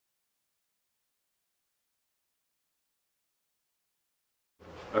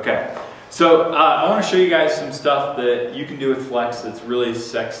Okay, so I want to show you guys some stuff that you can do with Flex that's really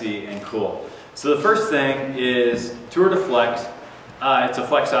sexy and cool. So the first thing is Tour de Flex. It's a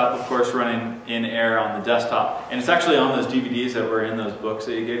Flex app, of course, running in Air on the desktop. And it's actually on those DVDs that were in those books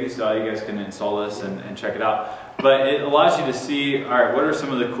that you gave you, so you guys can install this and check it out. But it allows you to see, all right, what are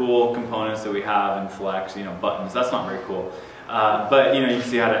some of the cool components that we have in Flex, you know, buttons. That's not very cool. But you know, you can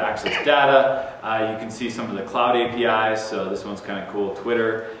see how to access data. You can see some of the cloud APIs. So this one's kind of cool.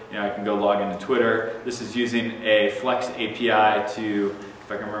 Twitter. You know, I can go log into Twitter. This is using a Flex API to, if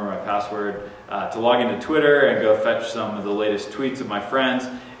I can remember my password, to log into Twitter and go fetch some of the latest tweets of my friends.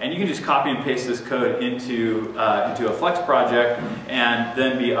 And you can just copy and paste this code into a Flex project and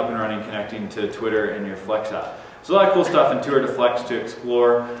then be up and running, connecting to Twitter and your Flex app. So a lot of cool stuff in Tour de Flex to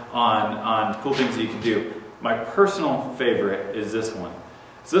explore on cool things that you can do. My personal favorite is this one.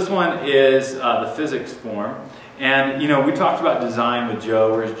 So this one is the physics form. And you know, we talked about design with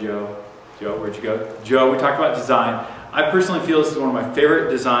Joe. Where's Joe? Joe, where'd you go? Joe, we talked about design. I personally feel this is one of my favorite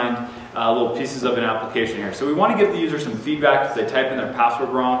designed little pieces of an application here. So we want to give the user some feedback if they type in their password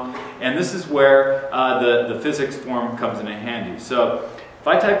wrong. And this is where the physics form comes in handy. So if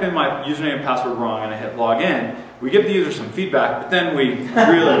I type in my username and password wrong and I hit log in, we give the user some feedback, but then we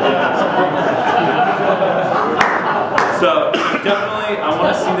really So definitely, I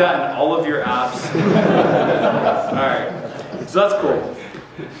want to see that in all of your apps. Alright, so that's cool.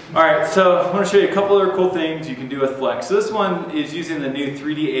 Alright, so I want to show you a couple other cool things you can do with Flex. So this one is using the new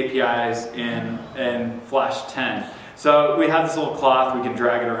 3D APIs in Flash 10. So we have this little cloth, we can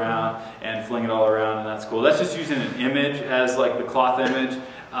drag it around and fling it all around, and that's cool. That's just using an image as like the cloth image.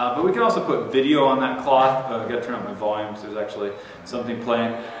 But we can also put video on that cloth. I've got to turn up my volume because there's actually something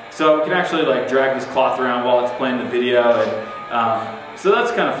playing. So we can actually like drag this cloth around while it's playing the video. And so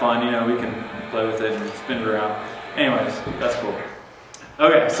that's kind of fun, you know, we can play with it and spin it around. Anyways, that's cool.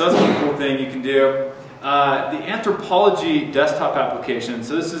 Okay, so that's one cool thing you can do. The anthropology desktop application.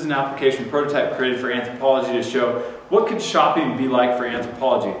 So this is an application prototype created for anthropology to show what could shopping be like for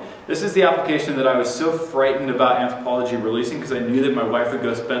anthropology. This is the application that I was so frightened about anthropology releasing because I knew that my wife would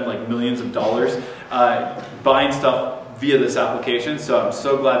go spend like millions of dollars buying stuff via this application. So I'm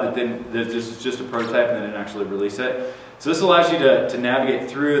so glad that this is just a prototype and they didn't actually release it. So this allows you to navigate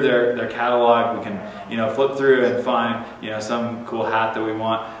through their catalog. We can, you know, flip through and find, you know, some cool hat that we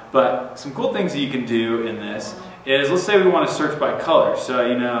want. But some cool things that you can do in this is, let's say we want to search by color. So,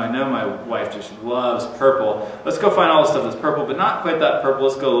 you know, I know my wife just loves purple. Let's go find all the stuff that's purple, but not quite that purple.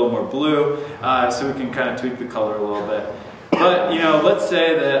 Let's go a little more blue, so we can kind of tweak the color a little bit. But, you know, let's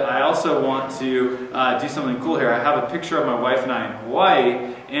say that I also want to do something cool here. I have a picture of my wife and I in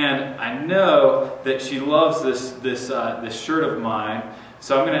Hawaii, and I know that she loves this shirt of mine.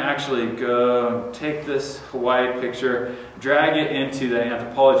 So I'm going to actually go take this Hawaii picture, drag it into the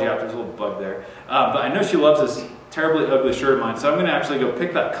anthropology app. There's a little bug there. But I know she loves this terribly ugly shirt of mine. So I'm going to actually go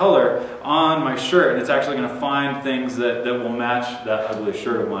pick that color on my shirt, and it's actually going to find things that will match that ugly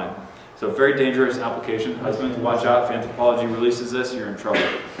shirt of mine. So very dangerous application. Husbands, watch out. If anthropology releases this, you're in trouble.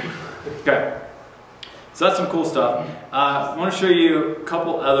 Okay. So that's some cool stuff. I want to show you a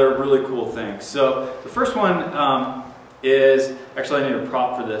couple other really cool things. So the first one is, actually I need a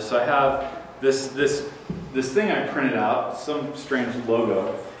prop for this. So I have this thing I printed out, some strange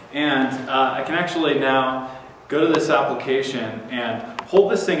logo, and I can actually now go to this application and hold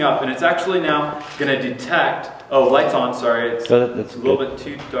this thing up, and it's actually now going to detect, oh, light's on, sorry, it's a little bit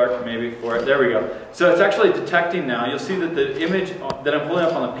too dark maybe for it, there we go. So it's actually detecting now. You'll see that the image that I'm pulling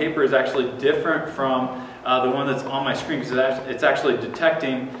up on the paper is actually different from the one that's on my screen, because it's actually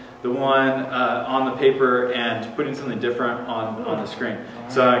detecting the one on the paper and putting something different on the screen.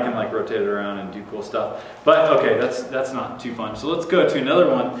 So I can like rotate it around and do cool stuff. But okay, that's not too fun. So let's go to another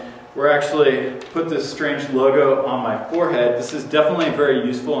one where I actually put this strange logo on my forehead. This is definitely very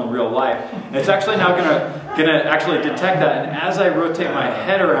useful in real life. And it's actually now gonna actually detect that. And as I rotate my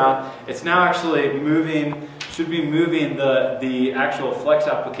head around, it's now actually moving, should be moving the actual Flex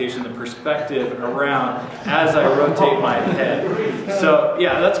application, the perspective around as I rotate my head. So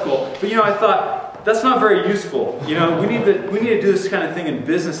yeah, that's cool. But you know, I thought, that's not very useful. You know, we need to do this kind of thing in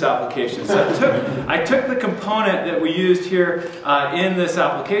business applications. So I took the component that we used here in this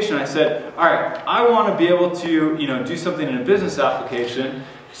application. I said, all right, I want to be able to, you know, do something in a business application.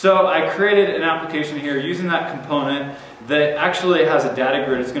 So I created an application here using that component that actually has a data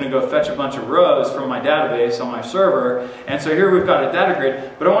grid. It's going to go fetch a bunch of rows from my database on my server. And so here we've got a data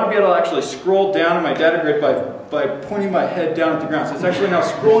grid, but I want to be able to actually scroll down in my data grid by pointing my head down at the ground. So it's actually now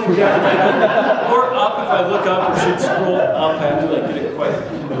scrolling down the data grid, or up. If I look up, it should scroll up. I have to like get it quite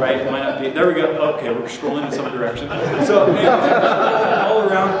right. It might not be. There we go. Okay, we're scrolling in some direction. So all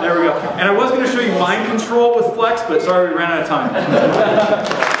around control with flex, but sorry we ran out of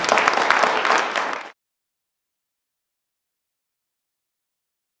time.